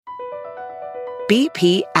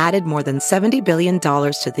BP added more than $70 billion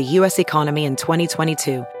to the U.S. economy in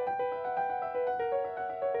 2022.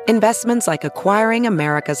 Investments like acquiring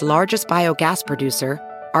America's largest biogas producer,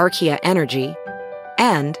 Archaea Energy,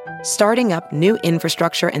 and starting up new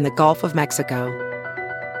infrastructure in the Gulf of Mexico.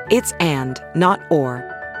 It's and, not or.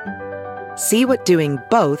 See what doing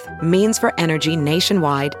both means for energy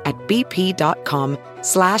nationwide at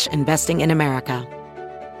bp.com/investing in America.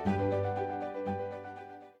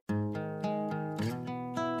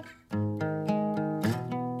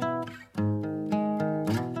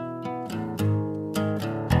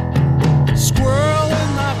 Squirrel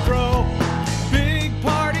in my fro, big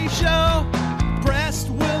party show. Breast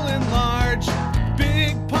will enlarge,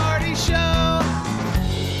 big party show.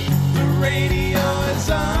 The radio is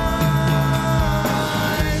on.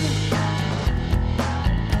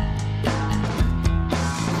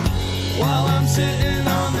 While I'm sitting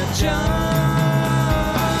on the john.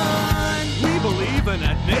 We believe in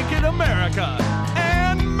a naked America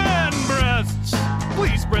and man breasts.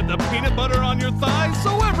 Please spread the peanut butter on your thighs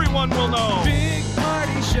so everyone will know. Big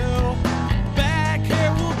party show. Back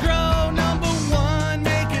hair will grow. Number one,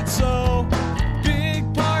 make it so.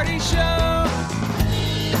 Big party show.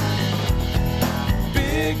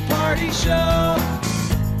 Big party show.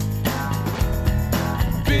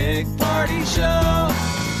 Big party show.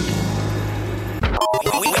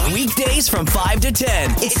 Weekdays from 5 to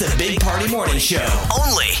 10. It's the Big Party Morning Show.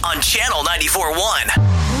 Only on Channel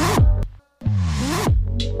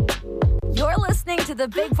 94.1. You're listening to the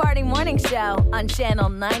Big Party Morning Show on Channel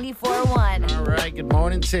 94.1. All right, good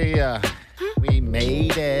morning to you. We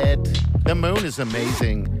made it. The moon is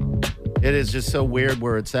amazing. It is just so weird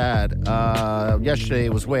where it's at. Yesterday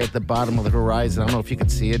it was way at the bottom of the horizon. I don't know if you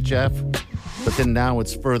could see it, Jeff. But then now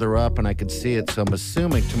it's further up and I can see it. So I'm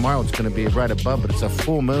assuming tomorrow it's going to be right above, but it's a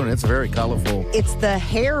full moon. It's very colorful. It's the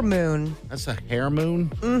hair moon. That's a hair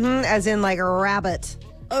moon? Mm-hmm, as in like a rabbit.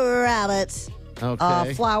 A rabbit.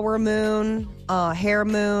 Okay. Flower moon, hair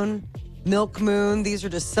moon, milk moon. These are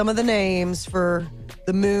just some of the names for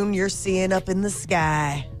the moon you're seeing up in the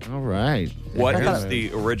sky. All right. What is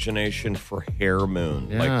the origination for hair moon?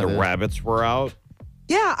 Yeah, like the rabbits were out?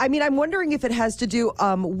 Yeah, I mean, I'm wondering if it has to do,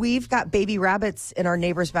 we've got baby rabbits in our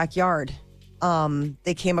neighbor's backyard.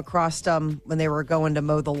 They came across them when they were going to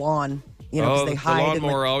mow the lawn. You know, because they hide. The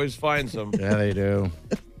lawnmower always finds them. Yeah, they do.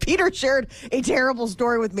 Peter shared a terrible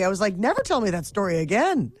story with me. I was like, never tell me that story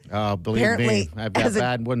again. Oh, believe Apparently, me, I've got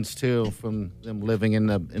bad ones too from them living in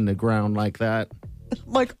the ground like that.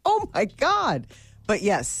 I'm like, oh my God. But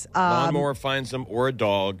yes. Lawnmower finds them or a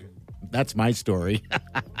dog. That's my story.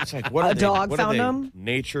 It's like, what are dog found them?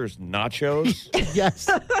 Nature's nachos? Yes.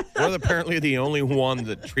 We're apparently the only one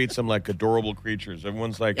that treats them like adorable creatures.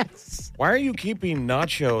 Everyone's like, why are you keeping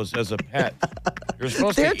nachos as a pet? You're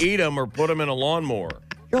supposed to eat them or put them in a lawnmower.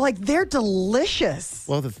 You're like, they're delicious.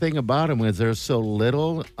 Well, the thing about them is they're so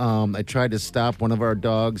little. I tried to stop one of our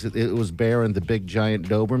dogs. It was Bear and the big giant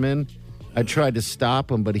Doberman. I tried to stop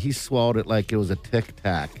him, but he swallowed it like it was a Tic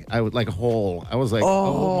Tac. I was like a whole. I was like,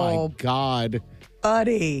 oh my God.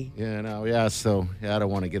 Buddy. You know, yeah, so, yeah, I don't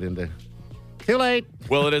want to get into... Too late.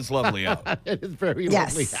 Well, it is lovely out. It is very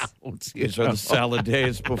lovely out. These are the salad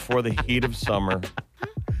days before the heat of summer.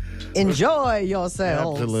 Enjoy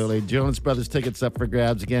yourselves. Absolutely. Jonas Brothers tickets up for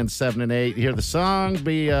grabs again, 7 and 8. Hear the song,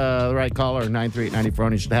 be the right caller,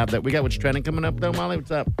 938-94. You should have that. We got what's trending coming up, though, Molly.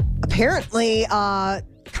 What's up? Apparently,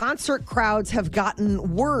 concert crowds have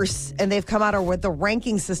gotten worse, and they've come out with the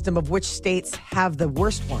ranking system of which states have the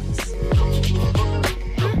worst ones.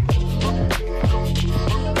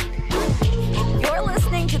 You're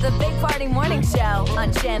listening to the Big Party Morning Show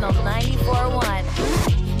on Channel 94.1.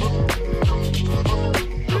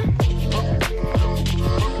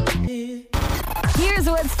 Here's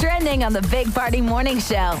what's trending on the Big Party Morning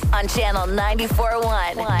Show on Channel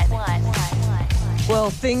 94.1.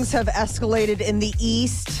 Well, things have escalated in the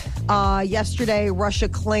East. Yesterday, Russia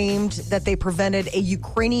claimed that they prevented a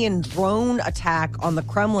Ukrainian drone attack on the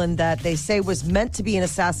Kremlin that they say was meant to be an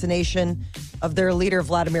assassination of their leader,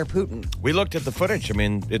 Vladimir Putin. We looked at the footage. I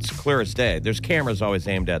mean, it's clear as day. There's cameras always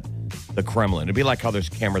aimed at the Kremlin. It'd be like how there's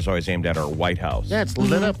cameras always aimed at our White House. Yeah, it's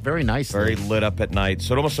lit up very nicely. Very lit up at night.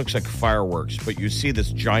 So it almost looks like fireworks. But you see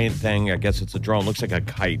this giant thing. I guess it's a drone. Looks like a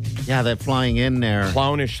kite. Yeah, they're flying in there.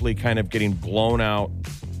 Clownishly kind of getting blown out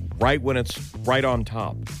right when it's right on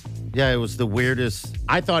top. Yeah, it was the weirdest.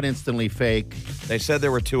 I thought instantly fake. They said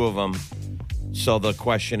there were two of them. So the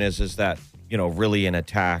question is that, you know, really an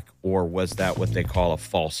attack, or was that what they call a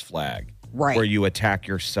false flag? Right. Where you attack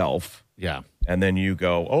yourself. Yeah. And then you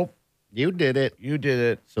go, oh, You did it. You did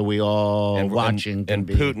it. So we all watching. And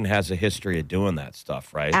Putin has a history of doing that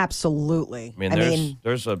stuff, right? Absolutely. I mean,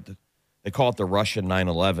 they call it the Russian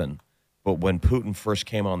 9/11, but when Putin first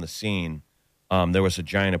came on the scene, there was a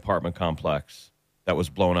giant apartment complex that was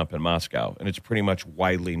blown up in Moscow, and it's pretty much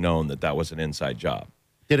widely known that was an inside job.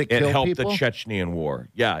 Did it kill helped people? the Chechenian War.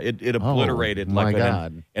 Yeah, it obliterated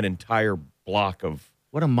an entire block of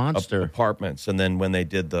what a monster apartments. And then when they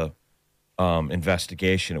did the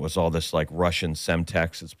investigation, it was all this like Russian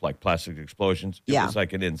Semtex. It's like plastic explosions. It was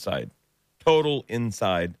like an total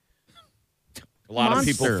inside. A lot of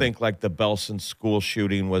people think like the Belsen school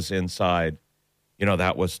shooting was inside. You know,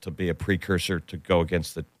 that was to be a precursor to go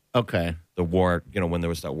against the war, you know, when there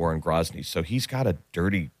was that war in Grozny. So he's got a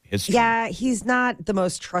dirty history. Yeah, he's not the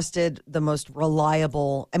most trusted, the most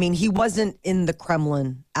reliable. I mean, he wasn't in the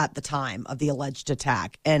Kremlin at the time of the alleged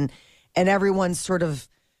attack. And everyone's sort of,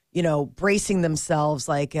 you know, bracing themselves,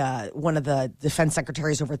 like one of the defense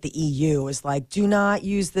secretaries over at the EU is like, do not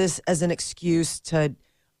use this as an excuse to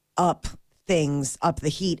up the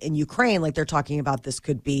heat in Ukraine. Like they're talking about this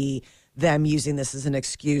could be them using this as an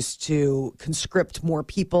excuse to conscript more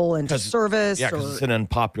people into service. Yeah, because it's an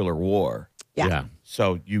unpopular war. Yeah.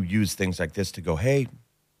 So you use things like this to go, hey,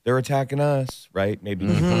 they're attacking us, right? Maybe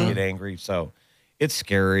people get angry. So it's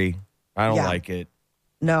scary. I don't like it.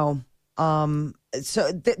 No.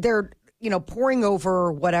 So they're, you know, pouring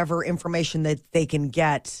over whatever information that they can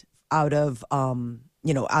get out of,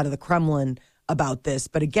 you know, out of the Kremlin about this.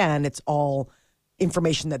 But again, it's all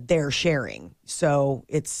information that they're sharing. So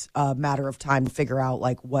it's a matter of time to figure out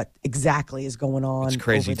like what exactly is going on. It's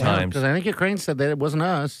crazy times. Because I think Ukraine said that it wasn't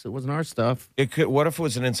us. It wasn't our stuff. What if it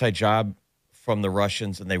was an inside job from the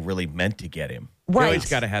Russians and they really meant to get him? Right. You always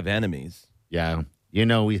got to have enemies. Yeah. You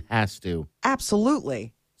know, he has to.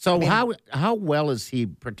 Absolutely. So how well is he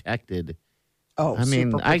protected? Oh, I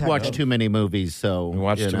mean, I watch too many movies, so we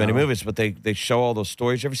watch too many movies, but they show all those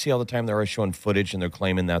stories. You ever see all the time they're always showing footage and they're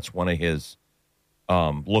claiming that's one of his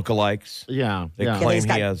lookalikes? Yeah. They claim he's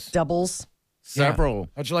he has doubles. Several.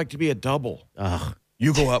 How'd you like to be a double? Ugh.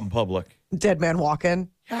 You go out in public. Dead man walking.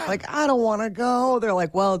 Yeah. Like, I don't want to go. They're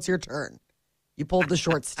like, well, it's your turn. You pulled the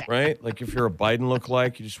short stick. Right? Like if you're a Biden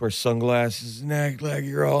lookalike, you just wear sunglasses and act like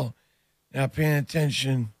you're all not paying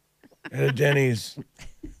attention at a Denny's.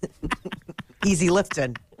 Easy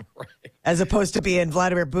lifting. Right. As opposed to being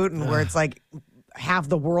Vladimir Putin, where it's like half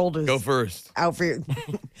the world is go first. Out for you.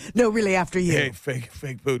 No, really after you. Hey, fake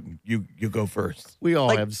Putin. You go first. We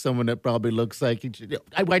all have someone that probably looks like each.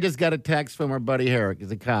 I just got a text from our buddy Herrick,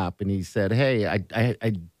 he's a cop, and he said, "Hey,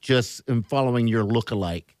 I just am following your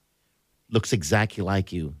lookalike. Looks exactly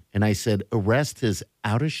like you." And I said, "Arrest his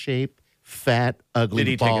out of shape, fat, ugly, Did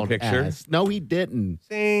he bald take a picture? ass." No, he didn't.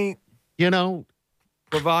 See, you know,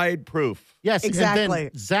 provide proof. Yes, exactly. And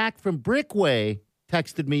then Zach from Brickway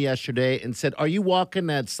texted me yesterday and said, "Are you walking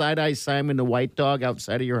that Side-Eye Simon the white dog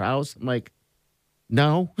outside of your house?" I'm like,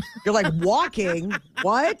 "No." You're like, walking?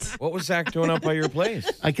 What? What was Zach doing up by your place?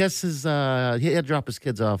 I guess he had to drop his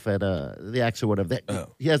kids off at the Axe or whatever.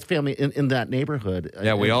 He has family in that neighborhood.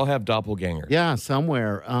 Yeah, we all have doppelgangers. Yeah,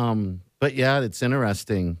 somewhere. But yeah, it's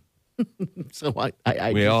interesting. So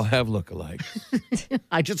we all have lookalikes.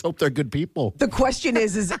 I just hope they're good people. The question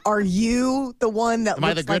is are you the one that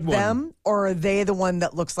looks like them, or are they the one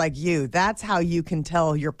that looks like you? That's how you can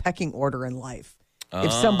tell your pecking order in life.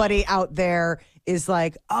 If somebody out there is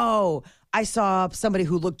like, oh, I saw somebody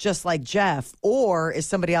who looked just like Jeff, or is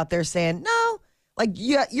somebody out there saying, no, like,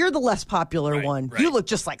 yeah, you're the less popular one. Right. You look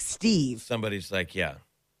just like Steve. Somebody's like, yeah,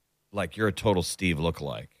 like you're a total Steve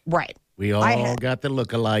lookalike. Right. We all got the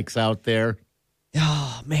lookalikes out there.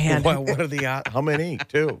 Oh, man. What are the how many?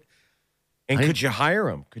 Two. And could you hire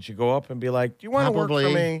them? Could you go up and be like, do you want to work for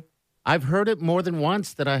me? I've heard it more than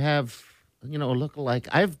once that I have, a lookalike.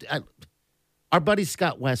 Our buddy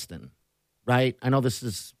Scott Weston, right? I know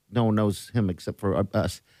no one knows him except for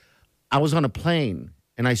us. I was on a plane,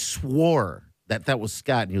 and I swore that was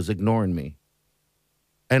Scott, and he was ignoring me.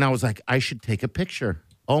 And I was like, I should take a picture.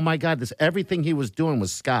 Oh, my God, everything he was doing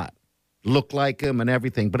was Scott. Looked like him and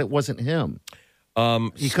everything, but it wasn't him.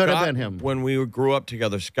 He could have been him. When we grew up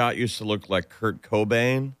together, Scott used to look like Kurt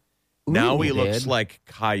Cobain. Now he looks like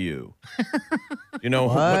Caillou. You know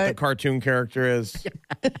what the cartoon character is?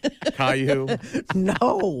 Caillou?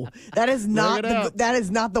 No, that is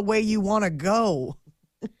not the way you want to go.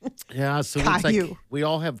 Yeah, so it's like we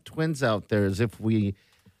all have twins out there, as if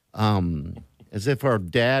our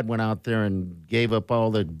dad went out there and gave up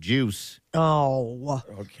all the juice. Oh,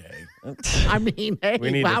 okay. I mean, hey,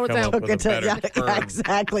 we need to come up with a better term.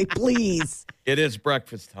 Exactly, please. It is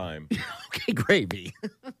breakfast time. Okay, gravy.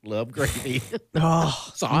 Love gravy.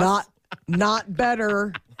 Oh, sauce. Not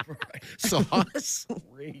better. Sauce.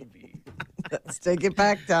 Gravy. Let's take it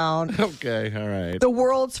back down. Okay, all right. The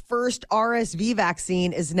world's first RSV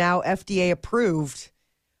vaccine is now FDA approved.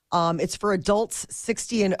 It's for adults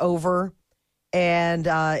 60 and over. And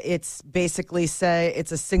it's basically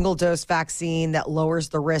it's a single dose vaccine that lowers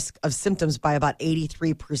the risk of symptoms by about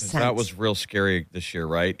 83%. That was real scary this year,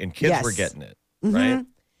 right? And kids were getting it, right?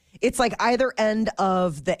 It's like either end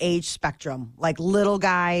of the age spectrum, like little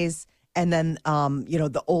guys, and then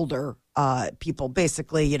the older people,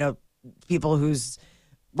 basically, people whose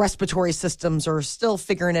respiratory systems are still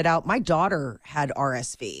figuring it out. My daughter had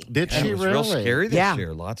RSV. Did And she it was really? real scary this Yeah.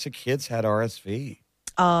 year. Lots of kids had RSV.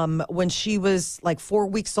 When she was like 4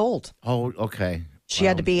 weeks old. Oh, okay. She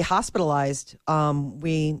had to be hospitalized.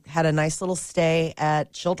 We had a nice little stay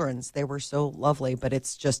at Children's. They were so lovely, but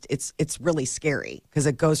it's really scary because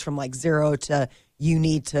it goes from like 0 to you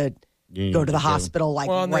need to go to the hospital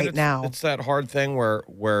And then now. It's that hard thing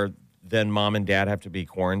where then mom and dad have to be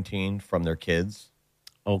quarantined from their kids.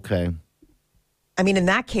 Okay. I mean, in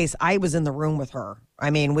that case, I was in the room with her.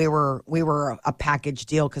 I mean, we were a package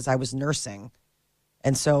deal because I was nursing.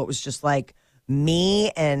 And so it was just like me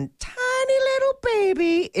and tiny little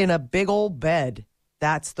baby in a big old bed.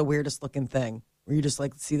 That's the weirdest looking thing. Where you just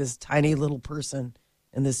like see this tiny little person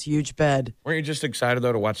in this huge bed. Weren't you just excited,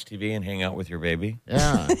 though, to watch TV and hang out with your baby?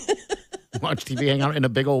 Yeah. Watch TV, hang out in a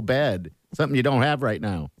big old bed. Something you don't have right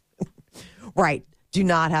now. Right. Do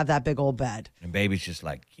not have that big old bed. And baby's just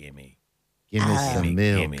like, gimme. Give me some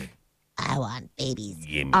milk. Gimme. I want babies.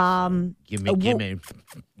 Gimme. Give me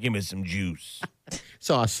Give me some juice.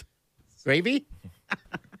 sauce. Gravy?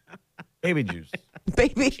 Baby juice.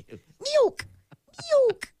 Baby. Milk.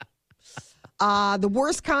 The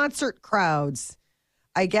worst concert crowds.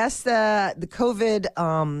 I guess the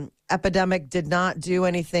COVID epidemic did not do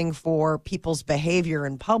anything for people's behavior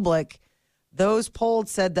in public. Those polled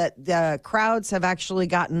said that the crowds have actually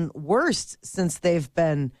gotten worse since they've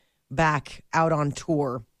been back out on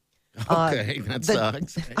tour. Okay, that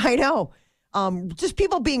sucks. I know. Just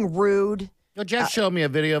people being rude. Well, Jeff showed me a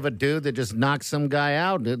video of a dude that just knocked some guy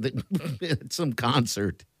out at some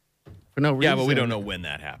concert for no reason. Yeah, but we don't know when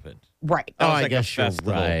that happened. Right. Oh, was I like a guess you're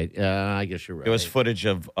festival. right. Yeah, I guess you're right. It was footage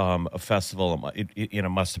of a festival. It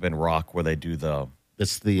must have been rock where they do the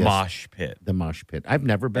the mosh pit. The mosh pit. I've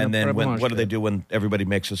never been. And a part then of a mosh what do they pit. do when everybody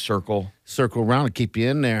makes a circle Circle around and keep you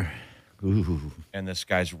in there. Ooh. and this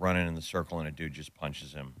guy's running in the circle and a dude just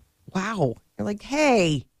punches him? Wow. You're like,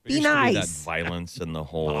 hey, There be used to that nice. violence in the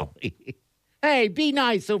whole. Hey, be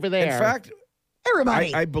nice over there. In fact,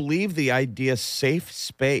 Everybody. I believe the idea safe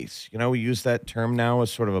space, we use that term now as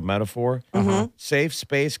sort of a metaphor. Safe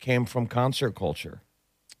space came from concert culture.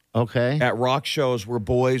 Okay. At rock shows where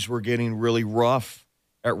boys were getting really rough,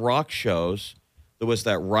 at rock shows, there was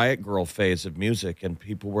that riot girl phase of music, and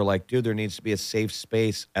people were like, dude, there needs to be a safe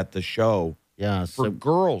space at the show Yeah. for So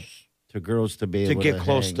girls to girls to be to able get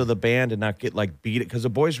close hang. to the band and not get beat it. Because the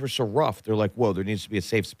boys were so rough. They're like, whoa, there needs to be a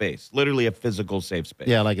safe space, literally a physical safe space.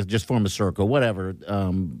 Yeah, like just form a circle, whatever,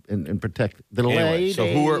 and protect the Anyway, ladies. so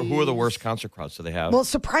who are the worst concert crowds? Do they have? Well,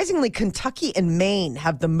 surprisingly, Kentucky and Maine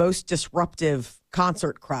have the most disruptive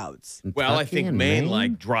concert crowds. Well, I Kentucky think and Maine,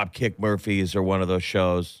 like Dropkick Murphys or one of those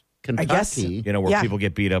shows, Kentucky. guess. where Yeah. people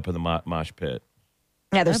get beat up in the mosh pit.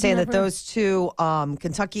 Yeah, they're I've saying that never- those two,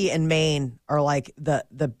 Kentucky and Maine, are like the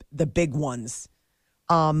big ones.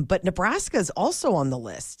 But Nebraska is also on the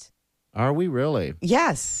list. Are we really?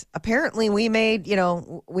 Yes, apparently we made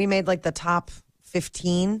like the top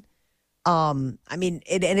 15. I mean,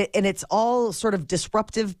 it's all sort of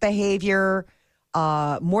disruptive behavior.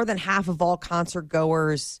 More than half of all concert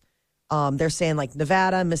goers, they're saying like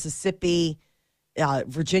Nevada, Mississippi,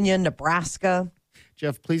 Virginia, Nebraska.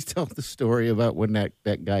 Jeff, please tell the story about when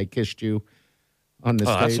that guy kissed you on the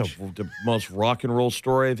That's stage. the most rock and roll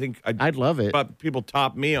story I think. I'd love it. But people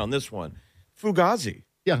top me on this one. Fugazi.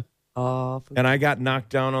 Yeah. And I got knocked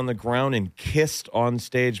down on the ground and kissed on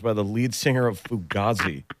stage by the lead singer of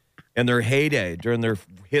Fugazi in their heyday during their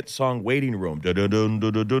hit song Waiting Room. Dun-dun-dun,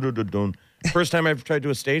 dun-dun-dun-dun-dun. First time I ever tried to do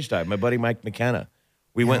a stage dive, my buddy Mike McKenna.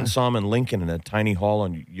 We went and saw him in Lincoln in a tiny hall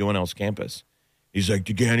on UNL's campus. He's like,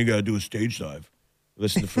 again, you got to do a stage dive. We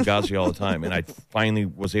listen to Fugazi all the time. And I finally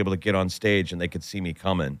was able to get on stage and they could see me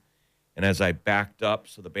coming. And as I backed up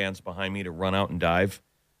so the band's behind me to run out and dive,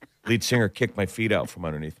 lead singer kicked my feet out from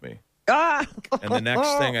underneath me. And the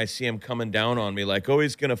next thing I see him coming down on me like, oh,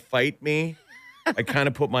 he's going to fight me. I kind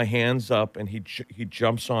of put my hands up and he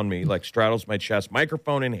jumps on me, like straddles my chest,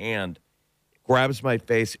 microphone in hand, grabs my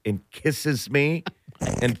face and kisses me.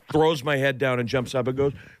 and throws my head down and jumps up and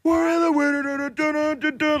goes, "We're in the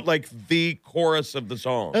winter," like the chorus of the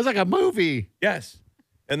song. It's like a movie. Yes.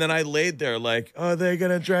 And then I laid there like, are they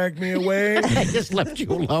going to drag me away? I just left you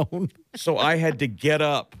alone. So I had to get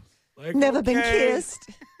up. Like, Never been okay. kissed.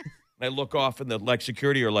 And I look off and the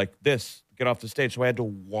security are like this, get off the stage. So I had to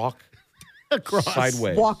walk Across.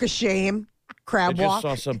 sideways. Walk of shame. I Crab just walk.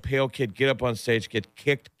 saw some pale kid get up on stage, get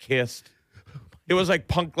kicked, kissed. It was like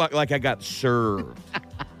punk, like I got served.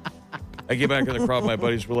 I get back in the crowd. My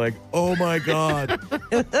buddies were like, "Oh my God,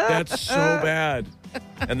 that's so bad."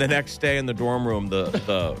 And the next day in the dorm room,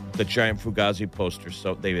 the giant Fugazi poster,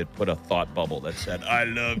 so they had put a thought bubble that said, "I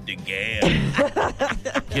love the game."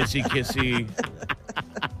 Kissy, kissy.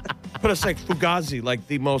 But it's like Fugazi, like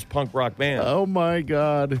the most punk rock band. Oh my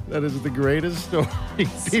God, that is the greatest story.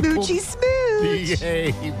 Smoochy smooch.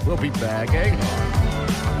 Hey, we'll be back. Hang on.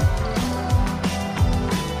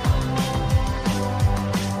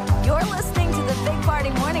 You're listening to the Big Party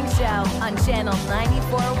Morning Show on Channel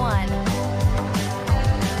 94.1.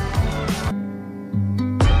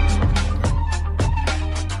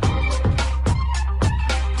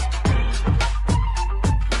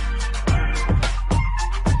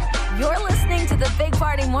 You're listening to the Big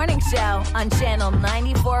Party Morning Show on Channel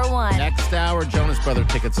 94.1. Next hour, Jonas Brother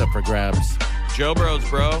tickets up for grabs. Joe Bros,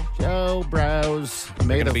 bro. Joe Bros.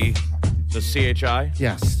 Made to be the CHI.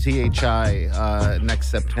 Yes, CHI next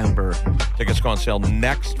September. Tickets go on sale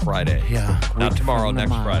next Friday. Yeah. Not tomorrow,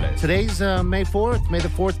 next Friday. Today's May 4th. May the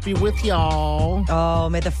 4th be with y'all. Oh,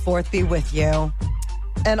 may the 4th be with you.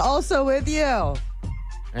 And also with you.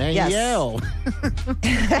 And Yes. yell.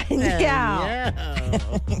 Yeah.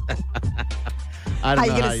 I don't How know you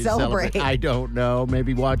gonna how you celebrate? I don't know.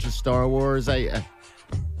 Maybe watch a Star Wars.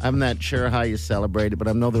 I'm not sure how you celebrate it, but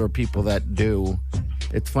I know there are people that do.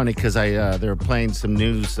 It's funny because they're playing some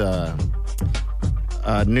news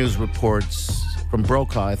reports from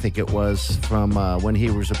Brokaw, I think it was, from when he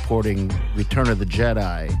was reporting Return of the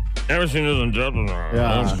Jedi. Never seen this in Jedi.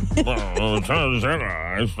 Yeah. Return of the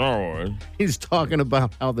Jedi, Star Wars. He's talking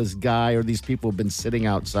about how this guy or these people have been sitting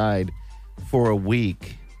outside for a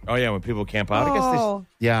week. Oh, yeah, when people camp out. Oh,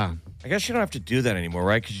 Yeah. I guess you don't have to do that anymore,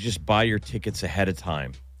 right? Because you just buy your tickets ahead of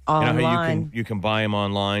time. online. You know how you can buy them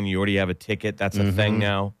online. You already have a ticket. That's a thing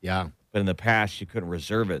now. Yeah. But in the past, you couldn't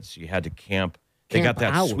reserve it, so you had to camp. They got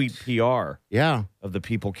that out. sweet PR Yeah. of the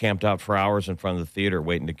people camped out for hours in front of the theater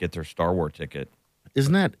waiting to get their Star Wars ticket.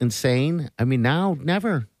 Isn't that insane? I mean, now,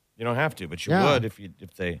 never. You don't have to, but you Yeah. would if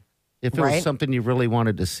they. If it Right. was something you really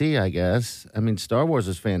wanted to see, I guess. I mean, Star Wars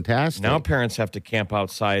is fantastic. Now parents have to camp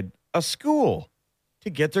outside a school to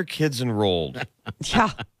get their kids enrolled, Yeah.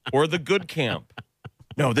 or the good camp.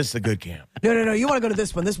 No, this is the good camp. No. You want to go to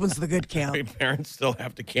this one. This one's the good camp. Parents still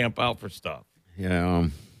have to camp out for stuff. You know,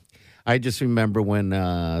 I just remember when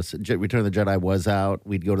Return of the Jedi was out,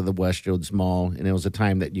 we'd go to the Westroads Mall, and it was a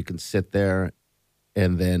time that you can sit there,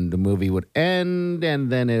 and then the movie would end, and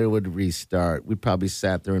then it would restart. We probably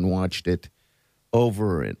sat there and watched it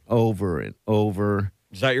over and over and over.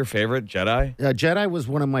 Is that your favorite Jedi? Jedi was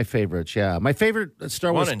one of my favorites, yeah. My favorite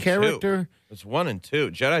Star Wars 1 and character. 2. It's 1 and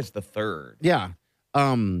 2. Jedi's the third. Yeah.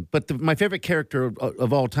 But my favorite character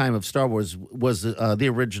of all time of Star Wars was the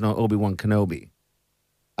original Obi-Wan Kenobi.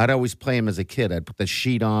 I'd always play him as a kid. I'd put the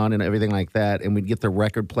sheet on and everything like that, and we'd get the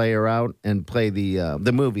record player out and play the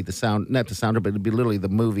movie, the sound, not the sound, but it'd be literally the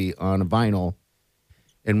movie on a vinyl,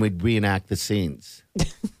 and we'd reenact the scenes.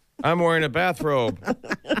 I'm wearing a bathrobe.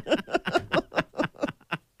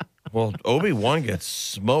 Well, Obi-Wan gets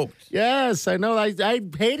smoked Yes, I know. I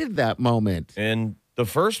hated that moment. in the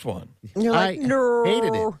first one. You're like, I no.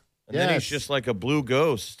 hated it. And then he's Yes. just like a blue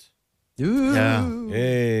ghost. Ooh, Yeah.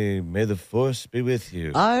 Hey, may the force be with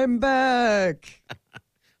you. I'm back.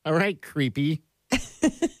 All right, creepy.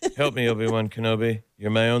 Help me, Obi-Wan Kenobi. You're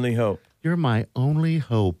my only hope. You're my only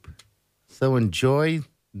hope. So enjoy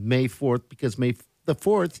May 4th because May the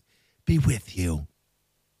 4th be with you.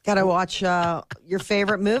 Got to watch your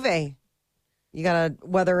favorite movie. You got to,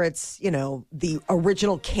 whether it's, the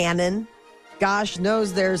original canon. Gosh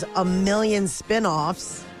knows there's a million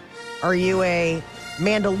spin-offs. Are you a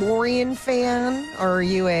Mandalorian fan? Or are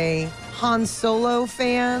you a Han Solo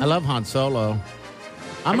fan? I love Han Solo.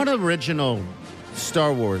 I'm an original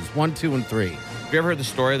Star Wars 1, 2, and 3. Have you ever heard the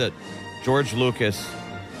story that George Lucas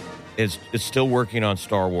is still working on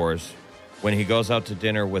Star Wars when he goes out to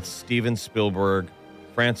dinner with Steven Spielberg,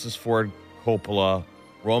 Francis Ford Coppola,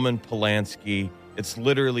 Roman Polanski? It's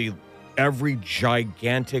literally every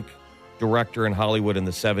gigantic director in Hollywood in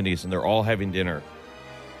the 70s, and they're all having dinner.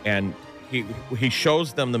 And he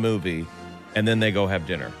shows them the movie, and then they go have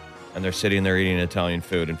dinner. and they're sitting there eating Italian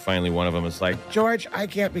food. And finally, one of them is like, George, I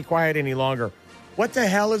can't be quiet any longer. What the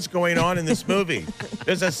hell is going on in this movie?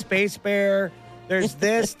 There's a space bear. There's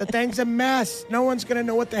this. The thing's a mess. No one's going to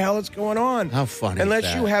know what the hell is going on. How funny is Unless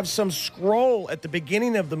that? you have some scroll at the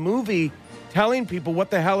beginning of the movie telling people what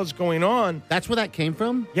the hell is going on. That's where that came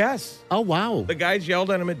from? Yes. Oh, wow. The guys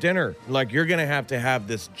yelled at him at dinner, like, you're going to have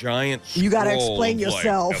this giant scroll. You gotta explain of, like,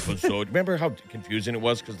 yourself. episode. Remember how confusing it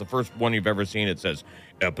was? Because the first one you've ever seen, it says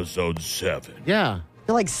episode 7. Yeah.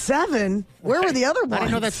 You're like 7? Where were the other ones? I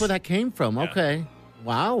didn't know that's where that came from. Yeah. Okay.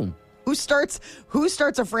 Wow. Who starts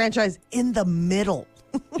a franchise in the middle?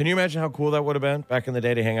 Can you imagine how cool that would have been back in the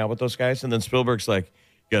day to hang out with those guys? And then Spielberg's like,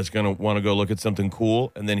 you guys going to want to go look at something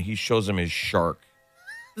cool? And then he shows him his shark.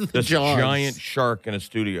 This Jaws. giant shark in a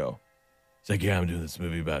studio. He's like, yeah, I'm doing this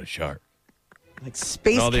movie about a shark. Like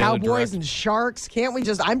space And all the other cowboys and sharks. Can't we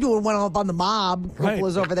I'm doing one up on the mob. Right.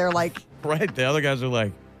 Coppola's over there like, Right. The other guys are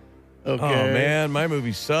like, Okay. oh, man, my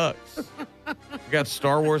movie sucks. We got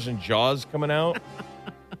Star Wars and Jaws coming out.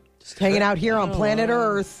 just hanging out here on planet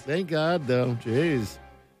Earth. Thank God, though. Jeez.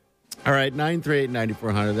 All right,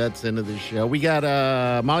 938-9400. That's the end of the show. We got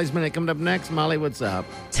Molly's Minute coming up next. Molly, what's up?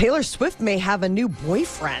 Taylor Swift may have a new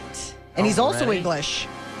boyfriend, and he's also Already? English.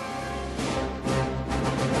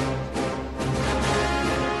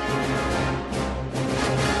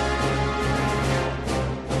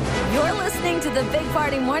 You're listening to the Big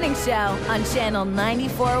Party Morning Show on Channel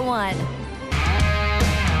 94.1.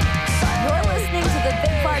 You're listening to the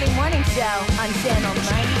Big Party Morning Show on Channel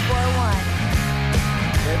 94.1.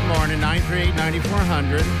 Good morning,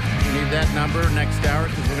 938-9400. You need that number next hour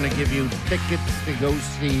because we're going to give you tickets to go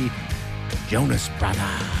see Jonas Brothers.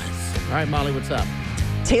 All right, Molly, what's up?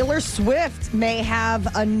 Taylor Swift may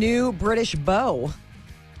have a new British beau.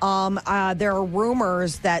 There are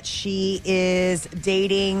rumors that she is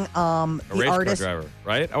dating A the race artist. car driver,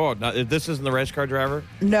 right? Oh, this isn't the race car driver?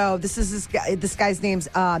 No, this is this guy's name's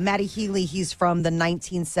Matty Healy. He's from the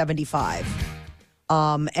 1975.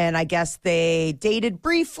 And I guess they dated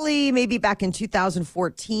briefly, maybe back in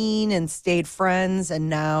 2014, and stayed friends. And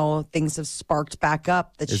now things have sparked back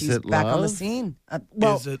up that Is she's it back on the love? scene.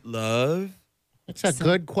 Is it love? That's a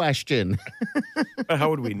good question. But how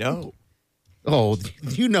would we know? Oh,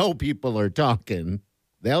 you know people are talking.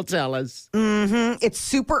 They'll tell us. It's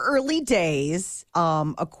super early days,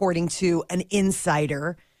 according to an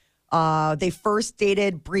insider. They first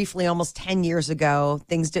dated briefly almost 10 years ago.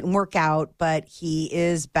 Things didn't work out, but he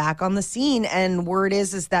is back on the scene. And word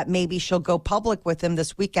is that maybe she'll go public with him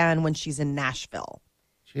this weekend when she's in Nashville.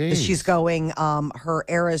 Jeez. She's going, her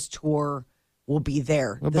Eras tour will be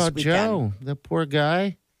there What this about weekend. Joe, the poor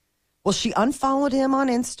guy? Well, she unfollowed him on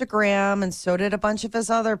Instagram, and so did a bunch of his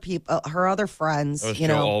other people, her other friends. That was you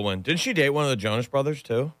Joe know, Alwyn. Didn't she date one of the Jonas Brothers,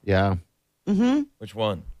 too? Yeah. Which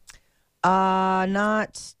one?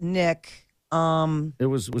 not Nick.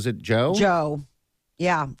 Was it Joe? Joe.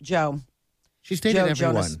 Yeah, Joe. She's dated Joe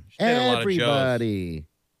everyone. Jonas. She's dated a lot of Joes. Everybody.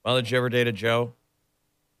 Well, did you ever date a Joe?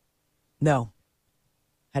 No.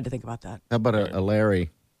 Had to think about that. How about a Larry?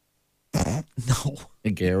 No. A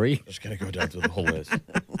Gary? Just going to go down through the whole list.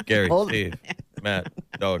 Gary, Steve, Matt,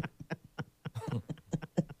 Doug.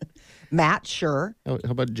 Matt, sure. How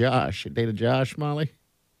about Josh? You dated Josh, Molly?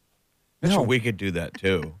 No. We could do that,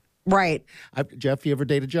 too. Right. Jeff, you ever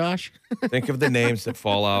dated Josh? Think of the names that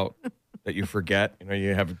fall out that you forget. You know,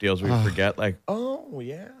 you have deals where you forget, like, oh,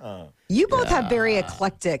 yeah. You both have very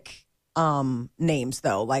eclectic names,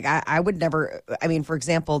 though. Like, I would never, I mean, for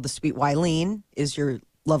example, the sweet Wileen is your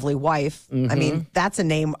lovely wife. I mean, that's a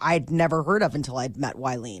name I'd never heard of until I'd met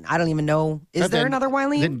Wileen. I don't even know. Is there another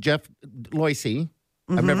Wileen? Then Jeff Loisy.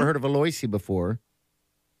 I've never heard of a Loisy before.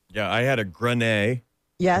 Yeah, I had a Grenay.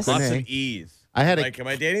 Yes. Lots Grenay. of E's. I had Like, am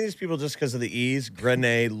I dating these people just because of the E's?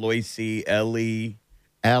 Grenay, Loisy, Ellie.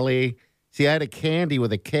 Allie. See, I had a Candy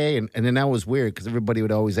with a K, and then that was weird because everybody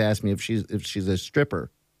would always ask me if she's a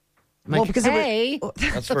stripper. I'm Well, like, because hey.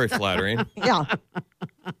 That's very flattering. yeah.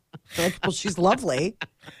 Like, well, she's lovely.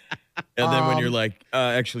 And then when you're like,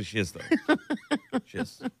 actually, she is, though. She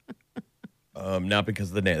is. Not because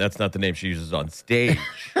of the name. That's not the name she uses on stage.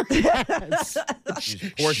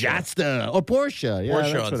 She's Portia. Shasta or Portia. Yeah,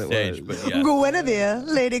 Portia that's on what it stage. was. But yeah, Guinevere,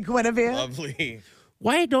 Lady Guinevere. lovely.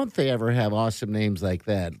 Why don't they ever have awesome names like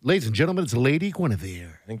that? Ladies and gentlemen, it's Lady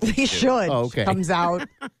Guinevere. I think They do. should. Oh, okay. Comes out.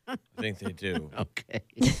 I think they do. Okay.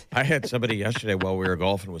 I had somebody yesterday while we were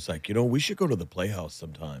golfing was like, we should go to the Playhouse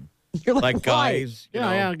sometime. You're like, Like why? guys, you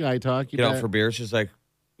know, Yeah, guy talk. You get out bet. for beer. She's like,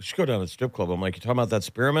 we should go down to the strip club. I'm like, you talking about that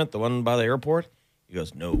Spearmint, the one by the airport? He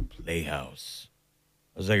goes, no, Playhouse.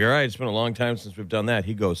 I was like, all right, it's been a long time since we've done that.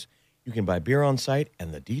 He goes, you You can buy beer on site,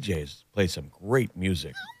 and the DJs play some great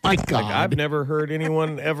music. My God. Like, I've never heard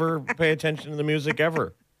anyone ever pay attention to the music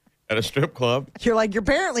ever at a strip club. You're like, you're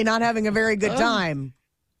apparently not having a very good time.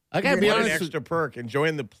 I got to be What an honest. extra perk,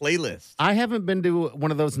 enjoying the playlist. I haven't been to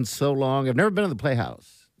one of those in so long. I've never been to the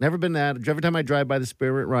Playhouse. Never been that. Every time I drive by the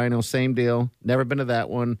Spirit Rhino, same deal. Never been to that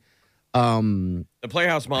one. The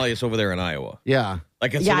Playhouse, Molly, is over there in Iowa. Yeah.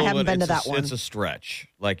 Like it's Yeah, a I little haven't bit, been to it's that a- one. It's a stretch.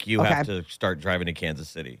 Like you have to start driving to Kansas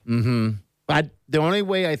City. But the only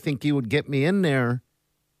way I think you would get me in there,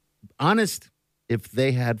 honest, if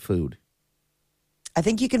they had food. I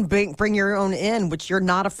think you can bring your own in, which you're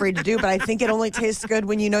not afraid to do, but I think it only tastes good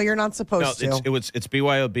when you know you're not supposed to. It's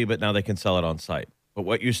BYOB, but now they can sell it on site. But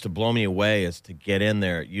what used to blow me away is to get in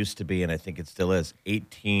there. It used to be, and I think it still is,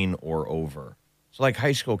 18 or over. So like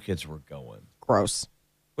high school kids were going. Gross.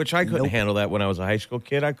 Which I couldn't handle that when I was a high school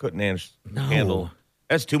kid. I couldn't handle.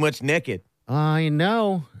 That's too much naked. I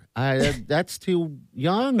know. That's too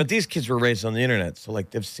young. But these kids were raised on the internet, so like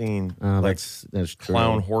they've seen like that's true.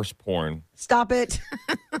 clown horse porn. Stop it.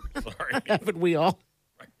 Sorry. Haven't we all?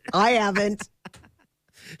 I haven't.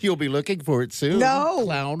 You'll be looking for it soon. No.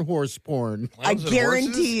 Clown horse porn. I Clowns and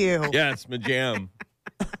guarantee horses? you. Yeah, it's my jam.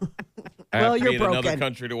 I Well, have to you're be in another broken.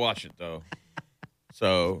 country to watch it, though.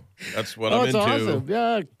 So that's what Oh, I'm it's into. awesome.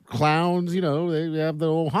 Yeah, clowns, they have the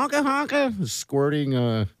old honka squirting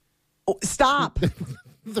Oh, stop.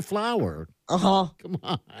 the flour. Uh-huh. Come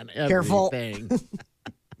on. Careful. Everything.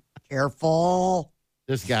 Careful.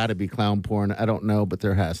 There's got to be clown porn. I don't know, but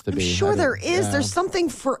there has to I'm be. sure there is. Yeah. There's something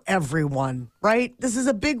for everyone, right? This is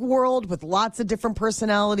a big world with lots of different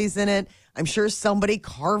personalities in it. I'm sure somebody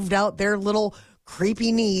carved out their little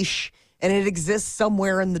creepy niche, and it exists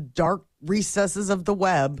somewhere in the dark recesses of the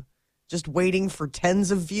web, just waiting for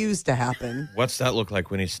tens of views to happen. What's that look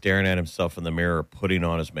like when he's staring at himself in the mirror, putting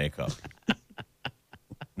on his makeup?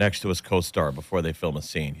 Next to his co-star before they film a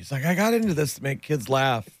scene. He's like, I got into this to make kids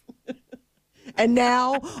laugh. And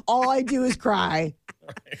now all I do is cry.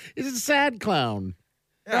 He's a sad clown.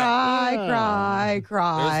 Cry, cry, There's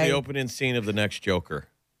cry. the opening scene of the next Joker.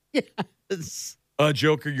 Yes.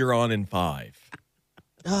 Joker, you're on in 5.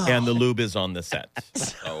 And the lube is on the set.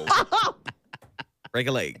 So break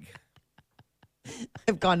a leg.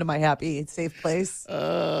 I've gone to my happy, safe place.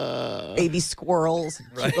 Baby squirrels,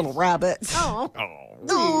 cute little rabbits. Oh,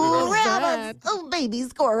 rabbits. Oh, baby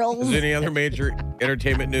squirrels. Is there any other major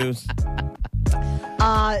entertainment news?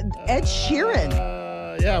 Ed Sheeran.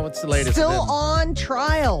 Yeah, what's the latest? Still with him? on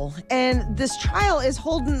trial. And this trial is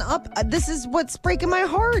holding up. This is what's breaking my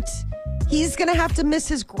heart. He's going to have to miss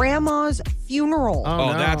his grandma's funeral.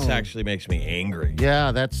 Oh, no. That's actually makes me angry.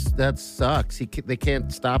 Yeah, that sucks. They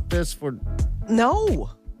can't stop this for No.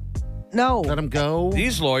 let him go.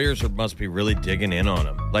 These lawyers must be really digging in on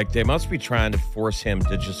him. Like, they must be trying to force him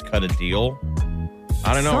to just cut a deal.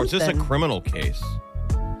 I don't know. Or is this a Something. criminal case?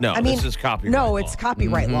 No, I mean, this is copyright No, law. it's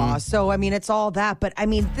copyright law. So, I mean, it's all that. But, I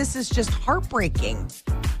mean, this is just heartbreaking.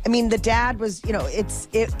 I mean, the dad was,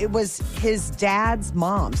 it was his dad's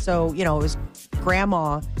mom. So, it was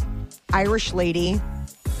grandma, Irish lady.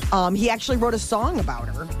 He actually wrote a song about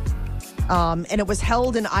her. And it was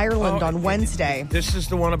held in Ireland on Wednesday. This is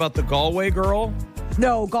the one about the Galway girl?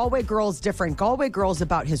 No, Galway Girl's different. Galway Girl's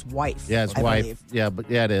about his wife. Yeah, his I wife. believe. Yeah, but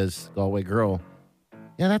it is Galway girl.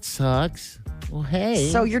 Yeah, that sucks. Well, hey.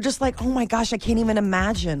 So you're just like, oh my gosh, I can't even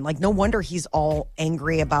imagine. Like, no wonder he's all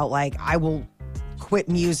angry about, like, I will quit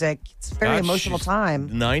music. It's a very God, emotional she's time.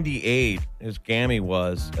 98, his Gammy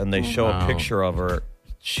was, and they show Wow. a picture of her.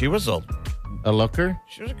 She was a looker.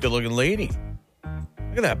 good-looking lady.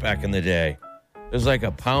 Look at that back in the day. There's like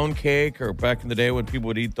a pound cake, or back in the day when people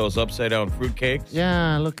would eat those upside-down fruit cakes.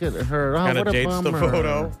 Yeah, look at her. Oh, Kind what of a dates the bummer.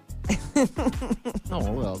 photo.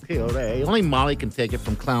 Oh, well, okay. Only Molly can take it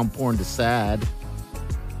from clown porn to sad.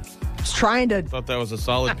 Just trying to, Thought that was a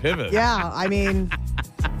solid pivot. yeah, I mean,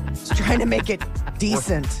 just trying to make it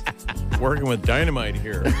decent. Working with dynamite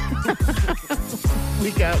here.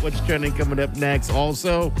 We got what's trending coming up next.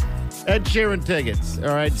 Also, Ed Sheeran tickets. All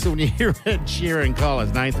right, so when you hear Ed Sheeran, call us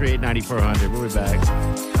 938-9400. We'll be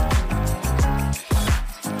back.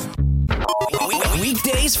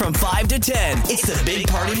 Weekdays from 5 to 10. It's the Big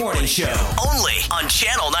Party Morning Show. Only on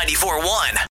Channel 94.1.